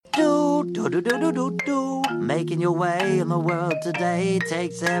Do. Making your way in the world today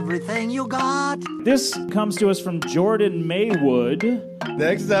takes everything you got. This comes to us from Jordan Maywood.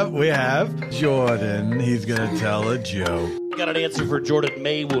 Next up, we have Jordan. He's going to tell a joke. Got an answer for Jordan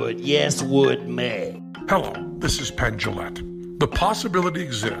Maywood. Yes, Wood May. Hello, this is Penn Jillette. The possibility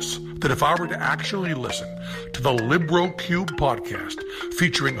exists that if I were to actually listen to the Librocube podcast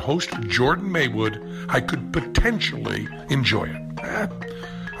featuring host Jordan Maywood, I could potentially enjoy it.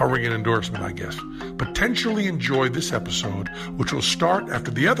 I'll ring an endorsement, I guess. Potentially enjoy this episode, which will start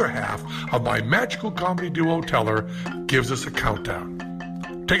after the other half of my magical comedy duo Teller gives us a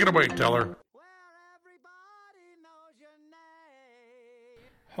countdown. Take it away, Teller.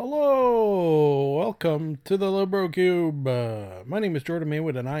 Hello, welcome to the Librocube. My name is Jordan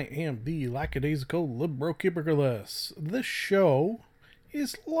Maywood, and I am the lackadaisical Librocubiculus. This show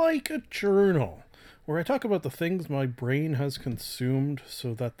is like a journal, where I talk about the things my brain has consumed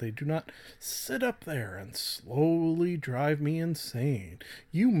so that they do not sit up there and slowly drive me insane.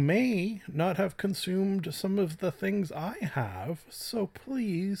 You may not have consumed some of the things I have, so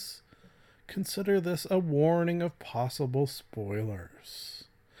please consider this a warning of possible spoilers.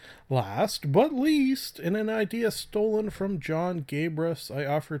 Last but least, in an idea stolen from John Gabris, I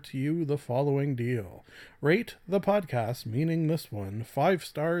offer to you the following deal. Rate the podcast, meaning this one, 5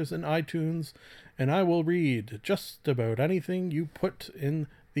 stars in iTunes, and I will read just about anything you put in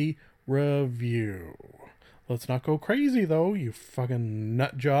the review. Let's not go crazy, though, you fucking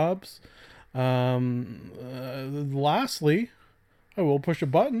nut jobs. Lastly, I will push a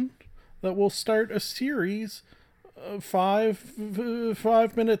button that will start a series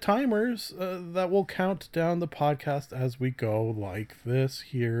 5-minute timers that will count down the podcast as we go, like this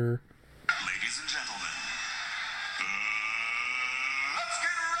here. Ladies and gentlemen, let's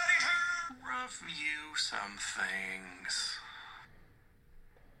get ready to review some things.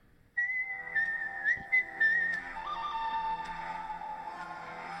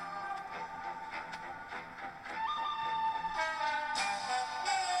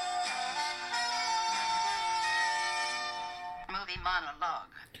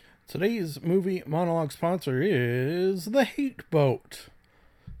 Monologue. Today's movie monologue sponsor is The Hate Boat.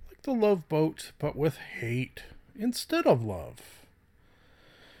 Like the Love Boat, but with hate instead of love.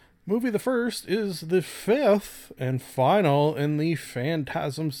 Movie the first is the 5th and final in the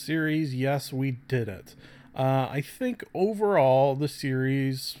Phantasm series. Yes, we did it. I think overall the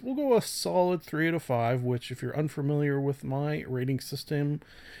series will go a solid 3 out of 5, which if you're unfamiliar with my rating system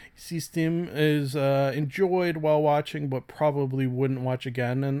is enjoyed while watching, but probably wouldn't watch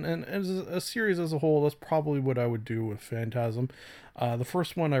again. And as a series as a whole, that's probably what I would do with Phantasm. The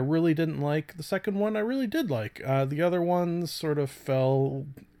first one I really didn't like. The second one I really did like. The other ones sort of fell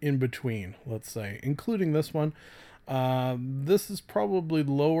in between, let's say, including this one. This is probably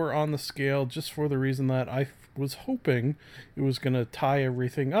lower on the scale just for the reason that I was hoping it was going to tie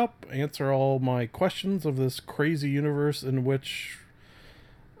everything up, answer all my questions of this crazy universe in which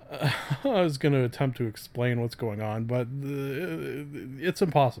I was going to attempt to explain what's going on, but it's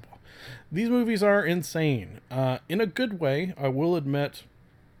impossible. These movies are insane. In a good way, I will admit,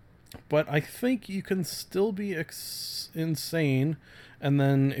 but I think you can still be insane and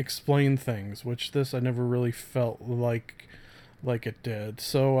then explain things, which this I never really felt like it did.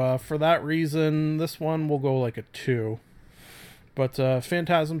 So for that reason, this one will go like a 2. But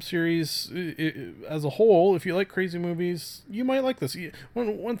Phantasm series as a whole, if you like crazy movies, you might like this.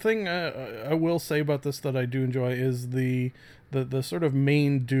 One thing I will say about this that I do enjoy is the sort of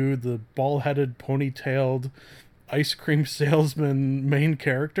main dude, the bald-headed, ponytailed ice cream salesman main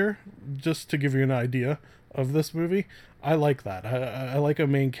character, just to give you an idea of this movie. I like that. I like a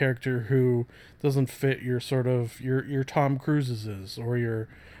main character who doesn't fit your sort of your Tom Cruise's or your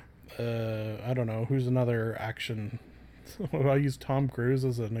I don't know, who's another action. I use Tom Cruise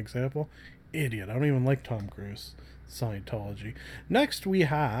as an example. Idiot. I don't even like Tom Cruise. Scientology. Next we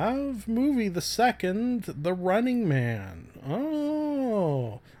have movie the second, The Running Man.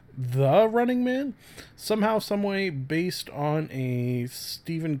 Oh, The Running Man? Somehow, someway based on a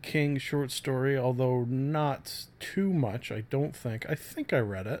Stephen King short story, although not too much, I don't think. I think I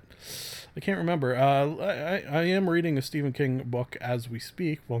read it. I can't remember. I am reading a Stephen King book as we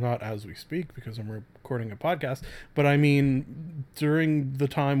speak. Well, not as we speak, because I'm recording a podcast, but I mean during the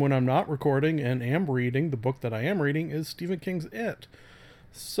time when I'm not recording and am reading, the book that I am reading is Stephen King's It.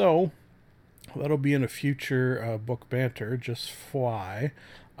 So that'll be in a future book banter, just fly.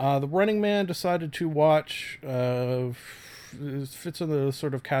 The Running Man decided to watch, fits in the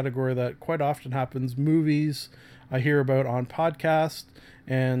sort of category that quite often happens, movies I hear about on podcasts,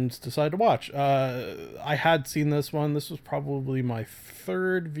 and decided to watch. I had seen this one. This was probably my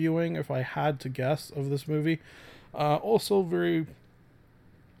third viewing, if I had to guess, of this movie. Also very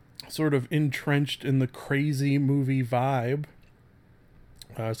sort of entrenched in the crazy movie vibe.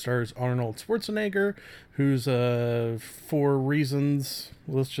 Stars Arnold Schwarzenegger, who's, for reasons,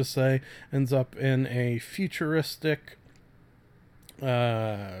 let's just say, ends up in a futuristic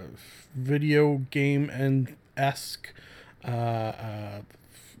video game-esque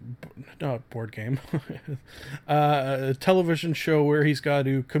not board game a television show where he's got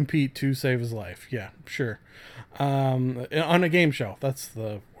to compete to save his life. Yeah, sure. On a game show. That's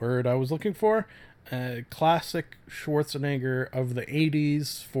the word I was looking for. Classic Schwarzenegger of the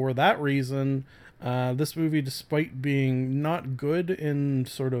 80s. For that reason, this movie, despite being not good in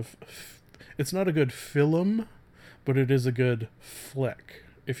sort of... It's not a good film, but it is a good flick,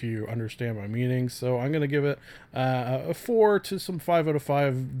 if you understand my meaning. So I'm going to give it a 4 to some 5 out of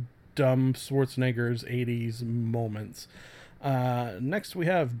 5 dumb Schwarzenegger's 80s moments. Next we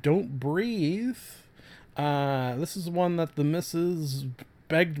have Don't Breathe. This is one that the missus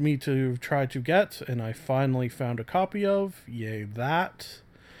begged me to try to get, and I finally found a copy of. Yay that.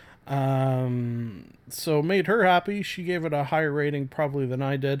 So made her happy. She gave it a higher rating probably than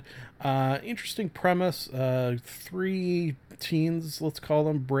I did. Interesting premise. 3 teens, let's call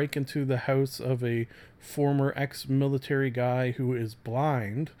them, break into the house of a former ex-military guy who is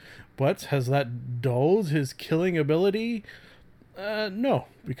blind. But has that dulled his killing ability? No,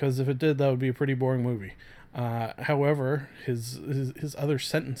 because if it did, that would be a pretty boring movie. However, his other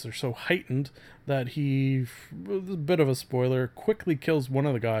sentences are so heightened that he, a bit of a spoiler, quickly kills one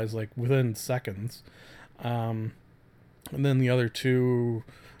of the guys, like, within seconds. And then the other 2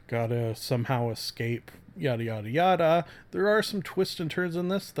 gotta somehow escape, yada, yada, yada. There are some twists and turns in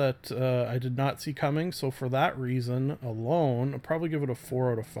this that I did not see coming, so for that reason alone, I'll probably give it a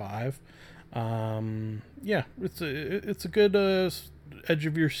 4 out of 5. Yeah, it's a good edge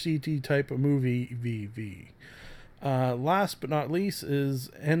of your seat type of movie. Last but not least is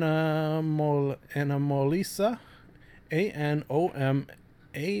Anomolisa, Anomalisa.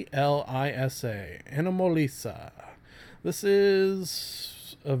 Anomolisa. This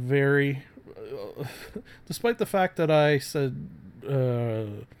is a very, despite the fact that I said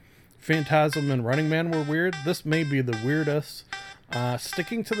Phantasm and Running Man were weird, this may be the weirdest.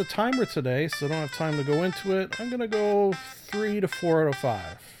 Sticking to the timer today, so I don't have time to go into it, I'm going to go 3 to 4 out of 5.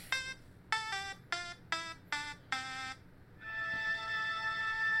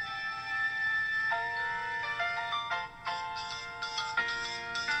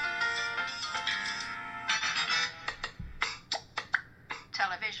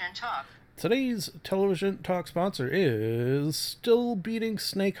 Television Talk. Today's television talk sponsor is Still Beating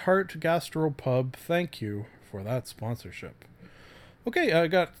Snake Heart Gastropub. Thank you for that sponsorship. Okay, I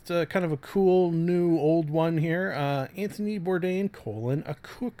got kind of a cool new old one here. Anthony Bourdain, A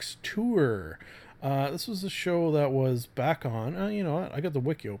Cook's Tour. This was a show that was back on, you know what, I got the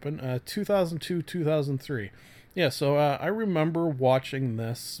wiki open, 2002-2003. Yeah, so I remember watching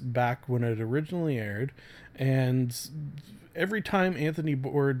this back when it originally aired, and every time Anthony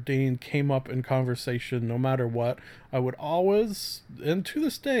Bourdain came up in conversation, no matter what, I would always, and to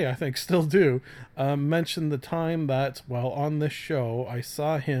this day I think still do, mention the time that while on this show I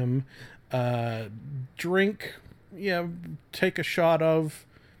saw him take a shot of,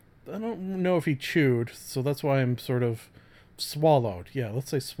 I don't know if he chewed, so that's why I'm sort of swallowed. Yeah,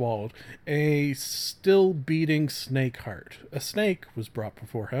 let's say swallowed. A still beating snake heart. A snake was brought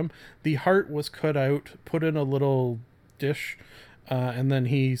before him. The heart was cut out, put in a little dish, and then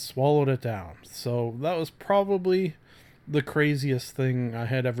he swallowed it down. So that was probably the craziest thing I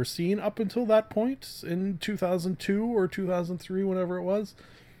had ever seen up until that point in 2002 or 2003, whenever it was.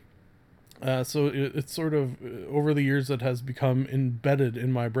 So it's sort of, over the years, it has become embedded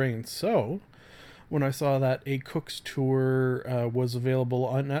in my brain. So when I saw that A Cook's Tour was available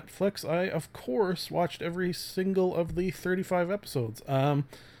on Netflix, I, of course, watched every single of the 35 episodes.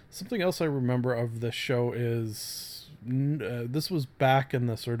 Something else I remember of this show is, this was back in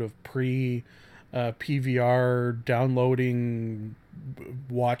the sort of pre-PVR downloading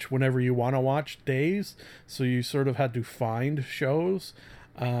watch whenever you want to watch days. So you sort of had to find shows.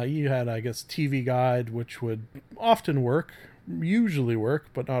 You had, I guess, TV Guide, which would often work, usually work,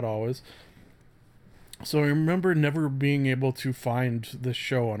 but not always. So I remember never being able to find this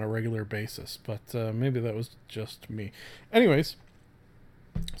show on a regular basis, but maybe that was just me. Anyways,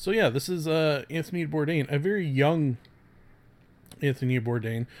 so yeah, this is Anthony Bourdain, a very young Anthony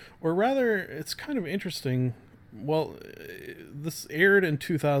Bourdain, or rather, it's kind of interesting. Well, this aired in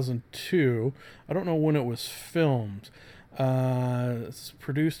 2002. I don't know when it was filmed, It's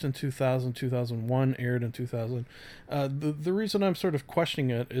produced in 2000, 2001, aired in 2000. The reason I'm sort of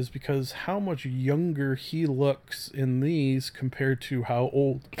questioning it is because how much younger he looks in these compared to how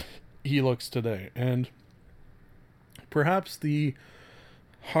old he looks today. And perhaps the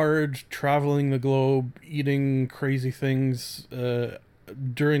hard traveling the globe, eating crazy things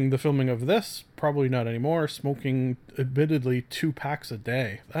during the filming of this, probably not anymore, smoking admittedly 2 packs a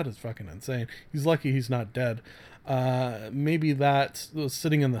day. That is fucking insane. He's lucky he's not dead. Maybe that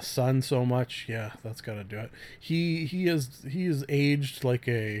sitting in the sun so much, yeah, that's gotta do it. He is aged like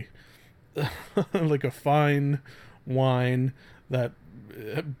a like a fine wine that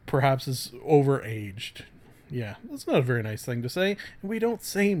perhaps is overaged. Yeah, that's not a very nice thing to say. And we don't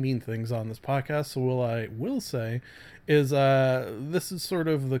say mean things on this podcast, so what I will say is this is sort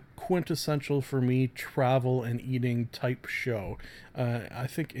of the quintessential for me travel and eating type show. I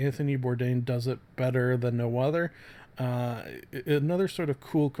think Anthony Bourdain does it better than no other. Another sort of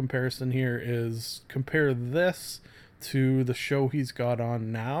cool comparison here is compare this to the show he's got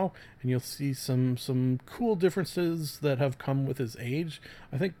on now, and you'll see some cool differences that have come with his age.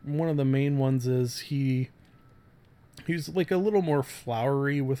 I think one of the main ones is he's like a little more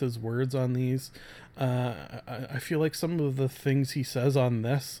flowery with his words on these. I feel like some of the things he says on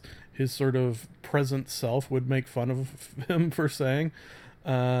this, his sort of present self would make fun of him for saying.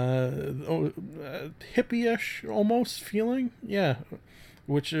 Hippie-ish almost feeling. Yeah.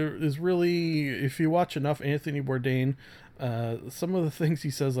 Which is really, if you watch enough Anthony Bourdain, some of the things he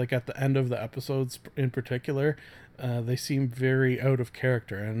says, like at the end of the episodes in particular, they seem very out of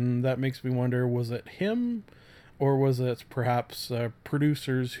character. And that makes me wonder, was it him? Or was it perhaps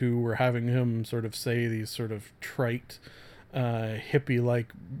producers who were having him sort of say these sort of trite,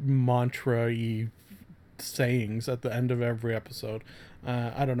 hippie-like mantra-y sayings at the end of every episode?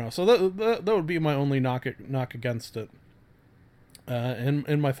 I don't know. So that would be my only knock against it.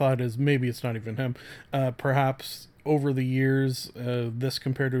 And my thought is maybe it's not even him. Perhaps over the years, this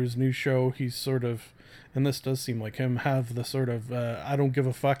compared to his new show, he's sort of, and this does seem like him, have the sort of I don't give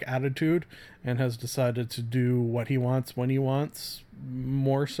a fuck attitude, and has decided to do what he wants when he wants,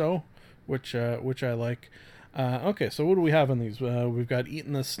 more so, which I like. Okay, so what do we have in these? We've got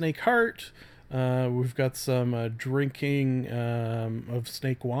eating the snake heart. We've got some drinking of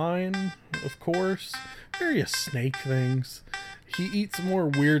snake wine, of course. Various snake things. He eats more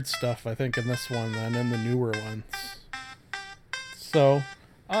weird stuff, I think, in this one than in the newer ones. So,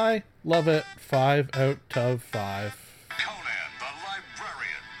 I love it. 5 out of 5. Conan the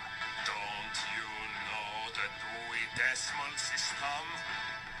Librarian. Don't you know the Dewey Decimal System?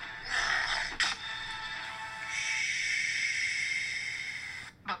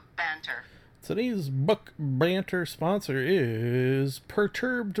 Book Banter. Today's book banter sponsor is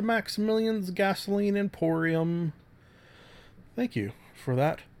Perturbed Maximilian's Gasoline Emporium. Thank you for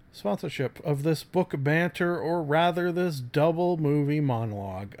that sponsorship of this book banter, or rather this double movie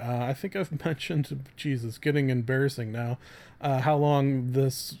monologue. I think I've mentioned, Jesus, getting embarrassing now, how long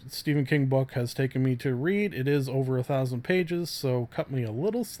this Stephen King book has taken me to read. It is over 1,000 pages, so cut me a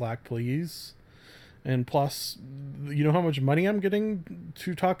little slack, please. And plus, you know how much money I'm getting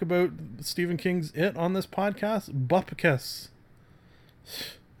to talk about Stephen King's It on this podcast? Bupkis.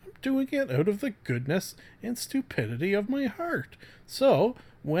 I'm doing it out of the goodness and stupidity of my heart. So,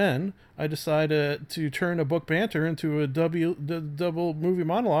 when I decided to turn a book banter into a double movie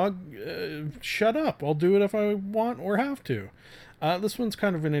monologue, shut up. I'll do it if I want or have to. This one's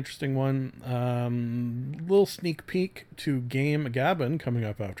kind of an interesting one. Little sneak peek to game Gabbin coming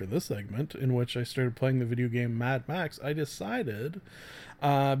up after this segment, in which I started playing the video game Mad Max. I decided,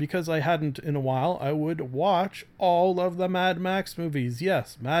 because I hadn't in a while, I would watch all of the Mad Max movies.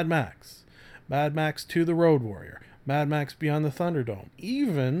 Yes, Mad Max. Mad Max 2: The Road Warrior. Mad Max Beyond the Thunderdome.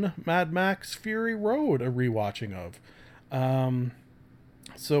 Even Mad Max Fury Road, a rewatching of.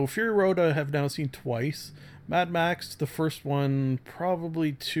 So Fury Road I have now seen twice. Mad Max, the first one,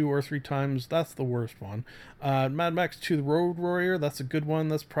 probably 2 or 3 times. That's the worst one. Mad Max 2: The Road Warrior, that's a good one.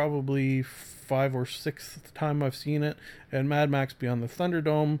 That's probably 5th or 6th time I've seen it. And Mad Max Beyond the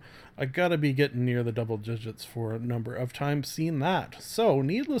Thunderdome, I gotta be getting near the double digits for a number of times seen that. So,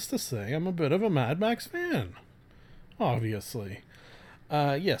 needless to say, I'm a bit of a Mad Max fan. Obviously.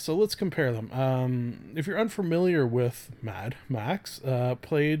 So let's compare them. If you're unfamiliar with Mad Max,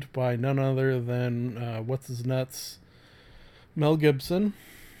 played by none other than, what's his nuts? Mel Gibson.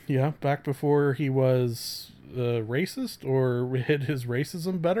 Yeah, back before he was racist, or hid his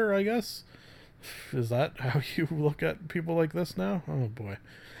racism better, I guess. Is that how you look at people like this now? Oh boy.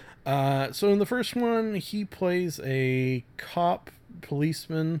 So in the first one, he plays a cop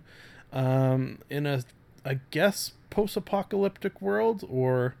policeman in a, I guess, post-apocalyptic world,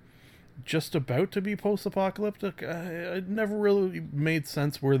 or just about to be post-apocalyptic. It never really made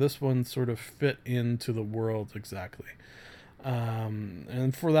sense where this one sort of fit into the world exactly.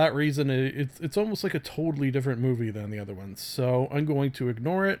 And for that reason, it's almost like a totally different movie than the other ones. So I'm going to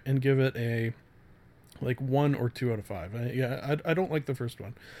ignore it and give it a 1 or 2 out of 5. I don't like the first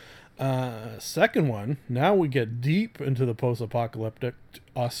one. Second one, now we get deep into the post-apocalyptic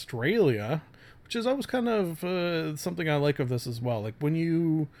Australia, which is always kind of something I like of this as well. Like when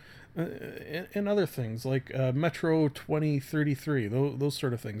you and other things like Metro 2033, those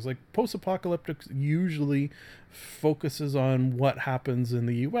sort of things. Like post-apocalyptic usually focuses on what happens in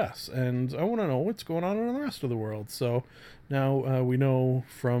the US, and I want to know what's going on in the rest of the world. So now we know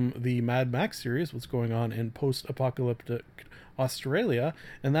from the Mad Max series what's going on in post-apocalyptic Australia,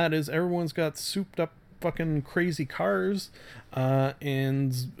 and that is everyone's got souped up fucking crazy cars,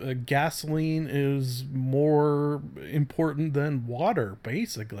 and gasoline is more important than water,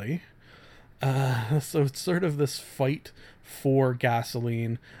 basically. So it's sort of this fight for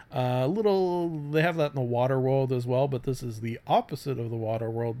gasoline. They have that in the water world as well, but this is the opposite of the water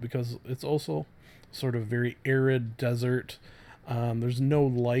world because it's also sort of very arid desert. There's no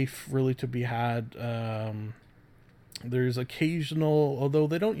life really to be had. There's occasional, although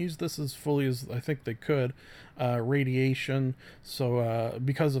they don't use this as fully as I think they could, radiation. So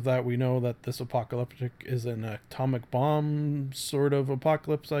because of that, we know that this apocalyptic is an atomic bomb sort of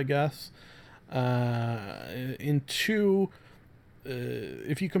apocalypse, I guess. In 2,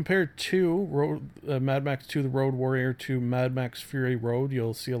 if you compare Mad Max 2, The Road Warrior, to Mad Max Fury Road,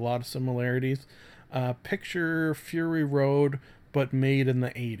 you'll see a lot of similarities. Picture Fury Road, but made in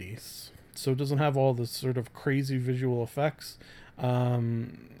the 80s. So it doesn't have all this sort of crazy visual effects.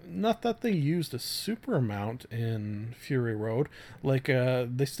 Not that they used a super amount in Fury Road. Like,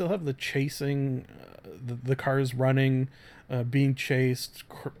 they still have the chasing, the cars running, being chased,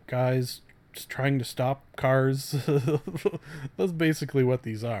 guys trying to stop cars. That's basically what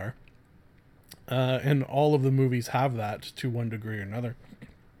these are. And all of the movies have that to one degree or another.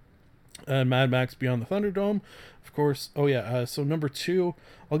 Mad Max Beyond the Thunderdome, of course. So number 2,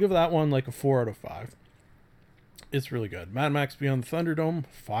 I'll give that one like a 4 out of 5. It's really good. Mad Max Beyond the Thunderdome,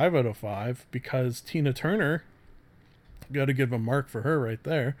 5 out of 5, because Tina Turner, got to give a mark for her right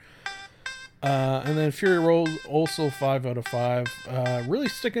there. And then Fury Road, also 5 out of 5. Really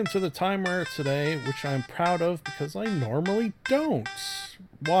sticking to the timer today, which I'm proud of because I normally don't.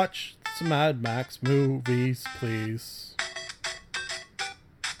 Watch some Mad Max movies, please.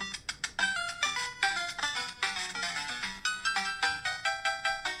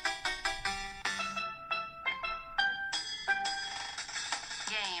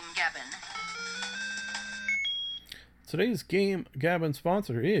 Gabbin. Today's Game Gabbin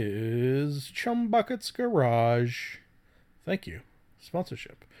sponsor is Chum Bucket's Garage. Thank you.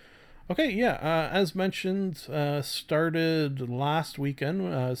 Sponsorship. Okay, as mentioned, started last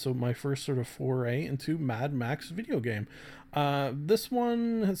weekend, so my first sort of foray into Mad Max video game. This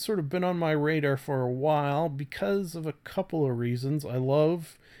one has sort of been on my radar for a while because of a couple of reasons. I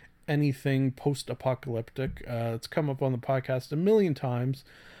love anything post-apocalyptic. It's come up on the podcast a million times.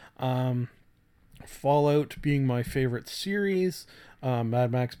 Fallout being my favorite series,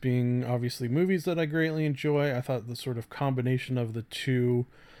 Mad Max being obviously movies that I greatly enjoy. I thought the sort of combination of the two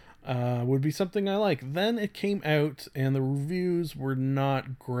would be something I like. Then it came out and the reviews were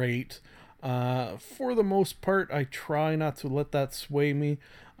not great. For the most part, I try not to let that sway me.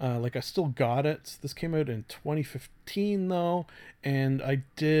 I still got it. This came out in 2015 though, and I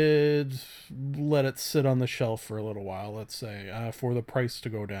did let it sit on the shelf for a little while, let's say, for the price to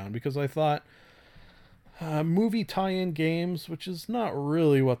go down, because I thought movie tie-in games, which is not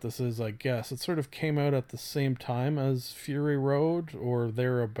really what this is, I guess. It sort of came out at the same time as Fury Road or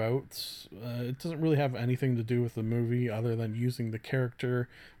thereabouts. It doesn't really have anything to do with the movie other than using the character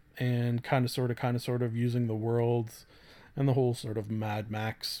and kind of sort of using the world and the whole sort of Mad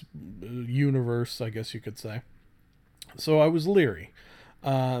Max universe, I guess you could say. So I was leery.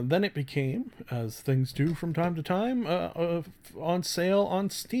 Then it became, as things do from time to time, on sale on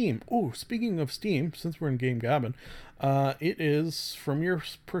Steam. Oh, speaking of Steam, since we're in Game Gabbin, it is, from your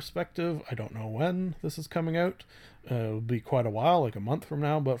perspective, I don't know when this is coming out. It'll be quite a while, like a month from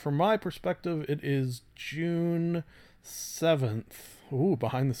now. But from my perspective, it is June 7th. Ooh,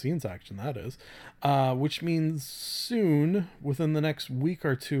 behind the scenes action, that is. Which means soon, within the next week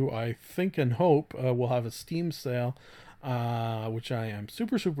or two, I think and hope, we'll have a Steam sale. Which I am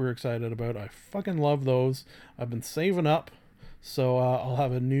super, super excited about. I fucking love those. I've been saving up, so I'll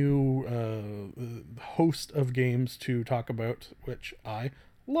have a new host of games to talk about, which I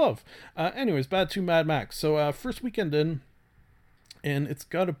love. Anyways, back to Mad Max. So first weekend in, and it's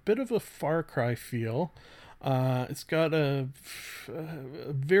got a bit of a Far Cry feel. It's got a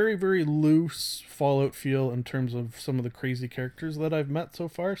very, very loose Fallout feel in terms of some of the crazy characters that I've met so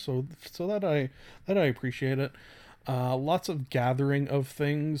far. So that I appreciate it. Lots of gathering of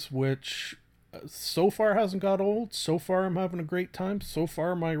things, which so far hasn't got old. So far I'm having a great time. So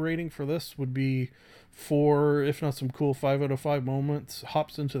far my rating for this would be 4, if not some cool 5 out of 5 moments.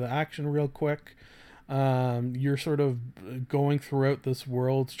 Hops into the action real quick. You're sort of going throughout this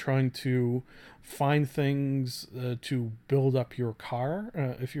world trying to find things to build up your car.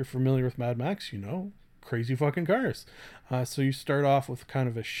 If you're familiar with Mad Max, you know, crazy fucking cars. So you start off with kind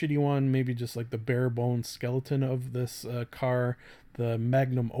of a shitty one, maybe just like the bare bones skeleton of this car, the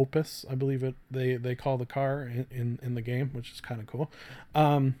magnum opus, I believe they call the car in the game, which is kind of cool.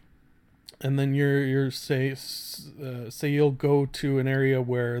 And then you're say you'll go to an area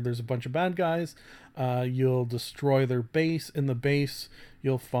where there's a bunch of bad guys. You'll destroy their base. In the base,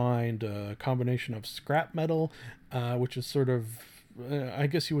 you'll find a combination of scrap metal, which is sort of, I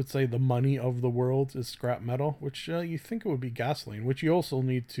guess you would say the money of the world is scrap metal, which you think it would be gasoline, which you also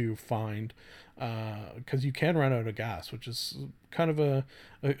need to find because you can run out of gas, which is kind of a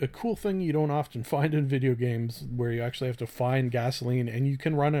cool thing you don't often find in video games, where you actually have to find gasoline and you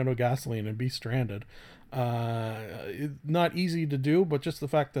can run out of gasoline and be stranded. Not easy to do, but just the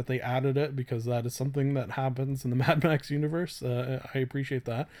fact that they added it, because that is something that happens in the Mad Max universe, I appreciate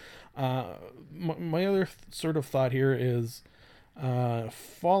that. My other sort of thought here is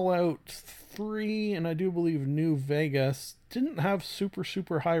Fallout 3 and I do believe New Vegas didn't have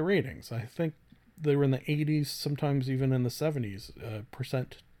super high ratings. I think they were in the 80s, sometimes even in the 70s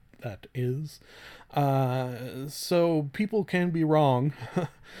percent, that is. So people can be wrong.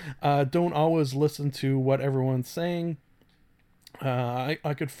 Don't always listen to what everyone's saying.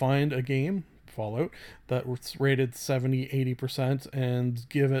 I could find a game, Fallout, that was rated 70-80% and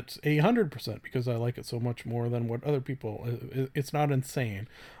give it 100% because I like it so much more than what other people. It's not insane.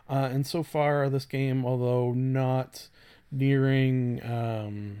 And so far this game, although not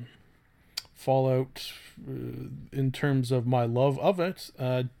nearing Fallout in terms of my love of it,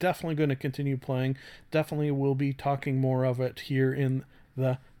 definitely going to continue playing. Definitely will be talking more of it here in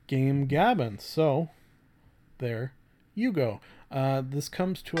the game Gabbin. So there you go. This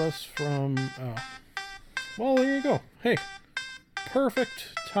comes to us from well, there you go. Hey,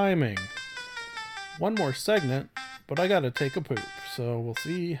 perfect timing. One more segment, but I gotta take a poop, so we'll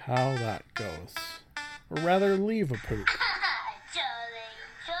see how that goes, or rather leave a poop.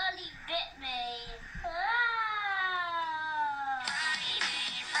 Charlie bit me.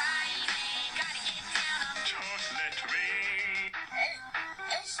 Just let me.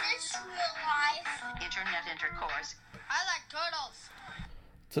 Is this real life? Internet intercourse. I like turtles.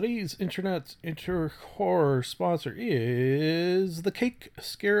 Today's Internet Intercourse sponsor is the Cake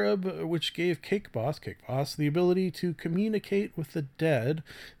Scarab, which gave Cake Boss the ability to communicate with the dead.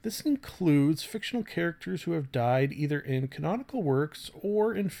 This includes fictional characters who have died either in canonical works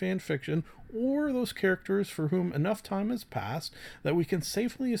or in fan fiction, or those characters for whom enough time has passed that we can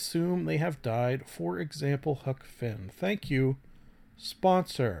safely assume they have died. For example, Huck Finn. Thank you,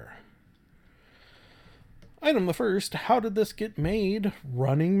 sponsor. Item the first, how did this get made?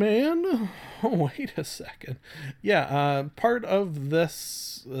 Running Man? Oh, wait a second. Yeah, part of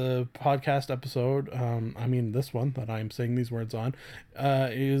this podcast episode, I mean this one that I'm saying these words on,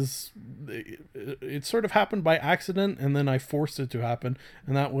 is, it sort of happened by accident, and then I forced it to happen,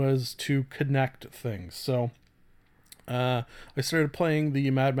 and that was to connect things. So, I started playing the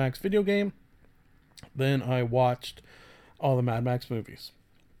Mad Max video game, then I watched all the Mad Max movies.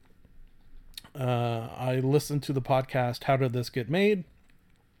 I listened to the podcast How Did This Get Made,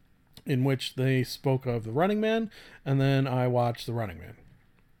 in which they spoke of the Running Man, and then I watched the Running Man.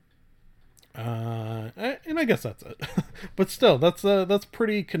 And I guess that's it. But still, that's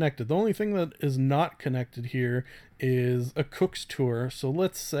pretty connected. The only thing that is not connected here is a cook's tour. So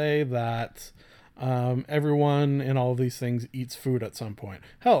let's say that everyone in all of these things eats food at some point.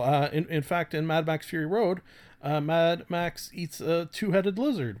 Hell, in fact, in Mad Max Fury Road, Mad Max eats a two-headed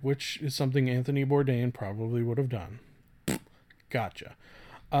lizard, which is something Anthony Bourdain probably would have done. Gotcha.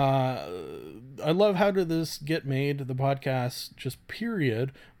 I love How Did This Get Made, the podcast, just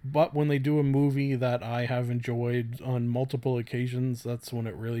period. But when they do a movie that I have enjoyed on multiple occasions, that's when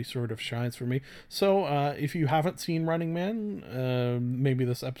it really sort of shines for me. So if you haven't seen Running Man, maybe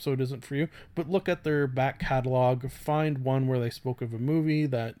this episode isn't for you, but look at their back catalog, find one where they spoke of a movie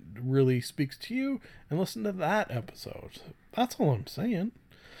that really speaks to you, and listen to that episode. That's all I'm saying.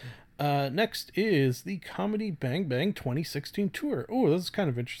 Next is the Comedy Bang Bang 2016 tour. Oh, this is kind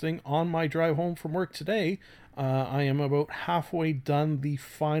of interesting. On my drive home from work today, I am about halfway done the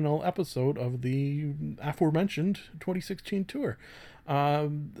final episode of the aforementioned 2016 tour.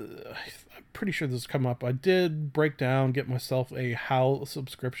 I'm pretty sure this has come up. I did break down, get myself a Howl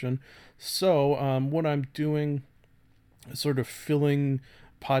subscription. So what I'm doing is sort of filling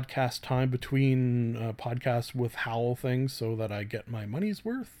podcast time between podcasts with Howl things so that I get my money's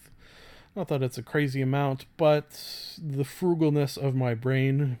worth. Not that it's a crazy amount, but the frugalness of my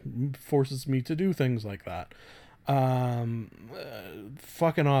brain forces me to do things like that.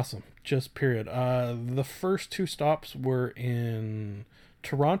 Fucking awesome. Just period. The first 2 stops were in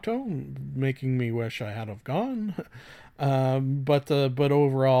Toronto, making me wish I had have gone. But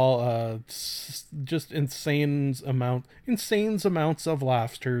overall, just insane amounts of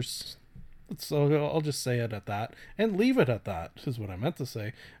laughters. So I'll just say it at that and leave it at that is what I meant to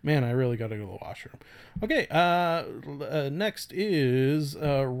say. Man, I really got to go to the washroom. Okay. Next is,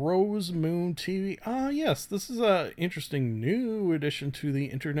 Rose Moon TV. Yes, this is a interesting new addition to the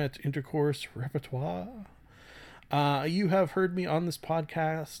Internet Intercourse repertoire. You have heard me on this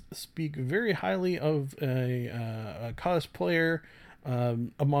podcast speak very highly of a cosplayer,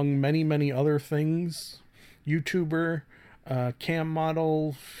 among many, many other things, YouTuber, cam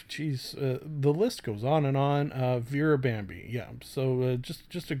model, the list goes on and on. Vera Bambi, yeah. So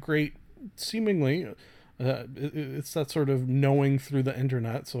just a great, seemingly, it's that sort of knowing through the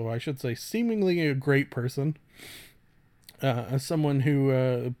internet. So I should say, seemingly a great person. As someone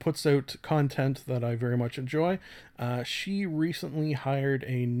who puts out content that I very much enjoy, she recently hired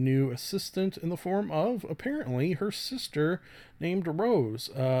a new assistant in the form of, apparently, her sister named Rose.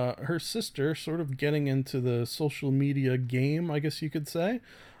 Her sister, sort of getting into the social media game, I guess you could say,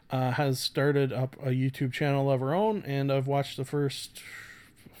 has started up a YouTube channel of her own, and I've watched the first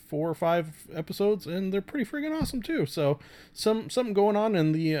 4 or 5 episodes, and they're pretty friggin' awesome too. So something going on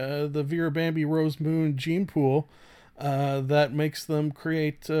in the Vera Bambi Rose Moon gene pool that makes them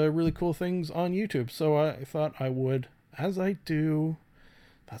create really cool things on YouTube. So I thought I would, as I do,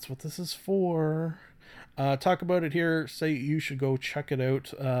 that's what this is for, talk about it here, say you should go check it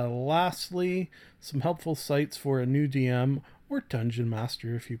out. Lastly, some helpful sites for a new DM or Dungeon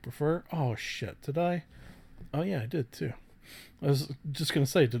Master if you prefer. Oh shit, did I? Oh yeah, I did too. I was just going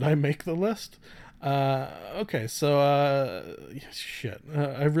to say, did I make the list? Okay, so shit,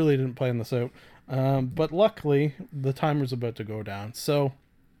 I really didn't plan this out. But luckily, the timer's about to go down. So,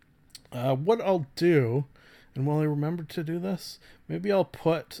 what I'll do, and while I remember to do this, maybe I'll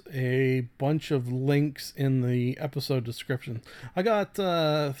put a bunch of links in the episode description. I got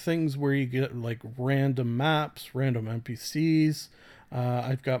things where you get like random maps, random NPCs.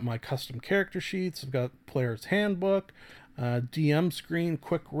 I've got my custom character sheets. I've got player's handbook. DM screen,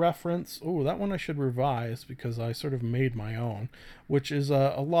 quick reference. Oh, that one I should revise because I sort of made my own, which is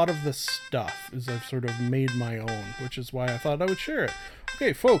a lot of the stuff is I've sort of made my own, which is why I thought I would share it.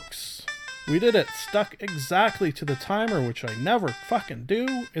 Okay, folks, we did it. Stuck exactly to the timer, which I never fucking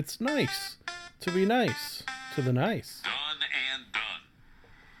do. It's nice to be nice to the nice. Done and done.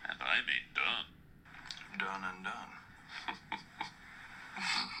 And I mean done. Done and done.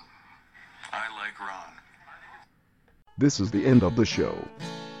 I like Ron. This is the end of the show.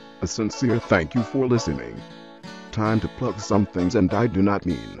 A sincere thank you for listening. Time to plug some things, and I do not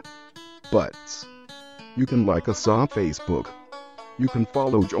mean butts. You can like us on Facebook. You can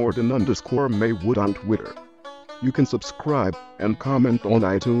follow Jordan_Maywood on Twitter. You can subscribe and comment on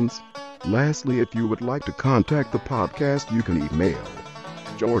iTunes. Lastly, if you would like to contact the podcast, you can email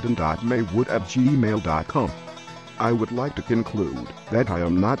jordan.maywood@gmail.com. I would like to conclude that I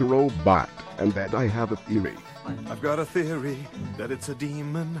am not a robot and that I have a theory. I've got a theory that it's a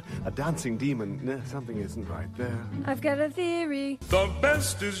demon, a dancing demon. Nah, something isn't right there. I've got a theory. The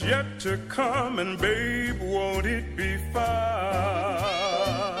best is yet to come, and babe, won't it be fine?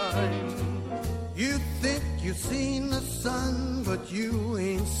 You think you've seen the sun, but you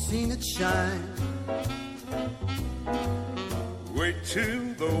ain't seen it shine. Wait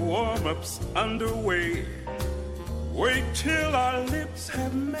till the warm-up's underway. Wait till our lips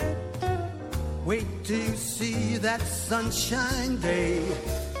have met. Wait till you see that sunshine day.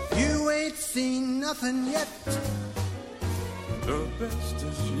 You ain't seen nothing yet. The best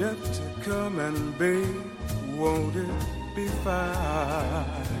is yet to come, and babe, won't it be fine?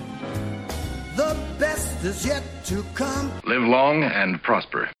 The best is yet to come. Live long and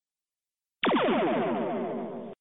prosper.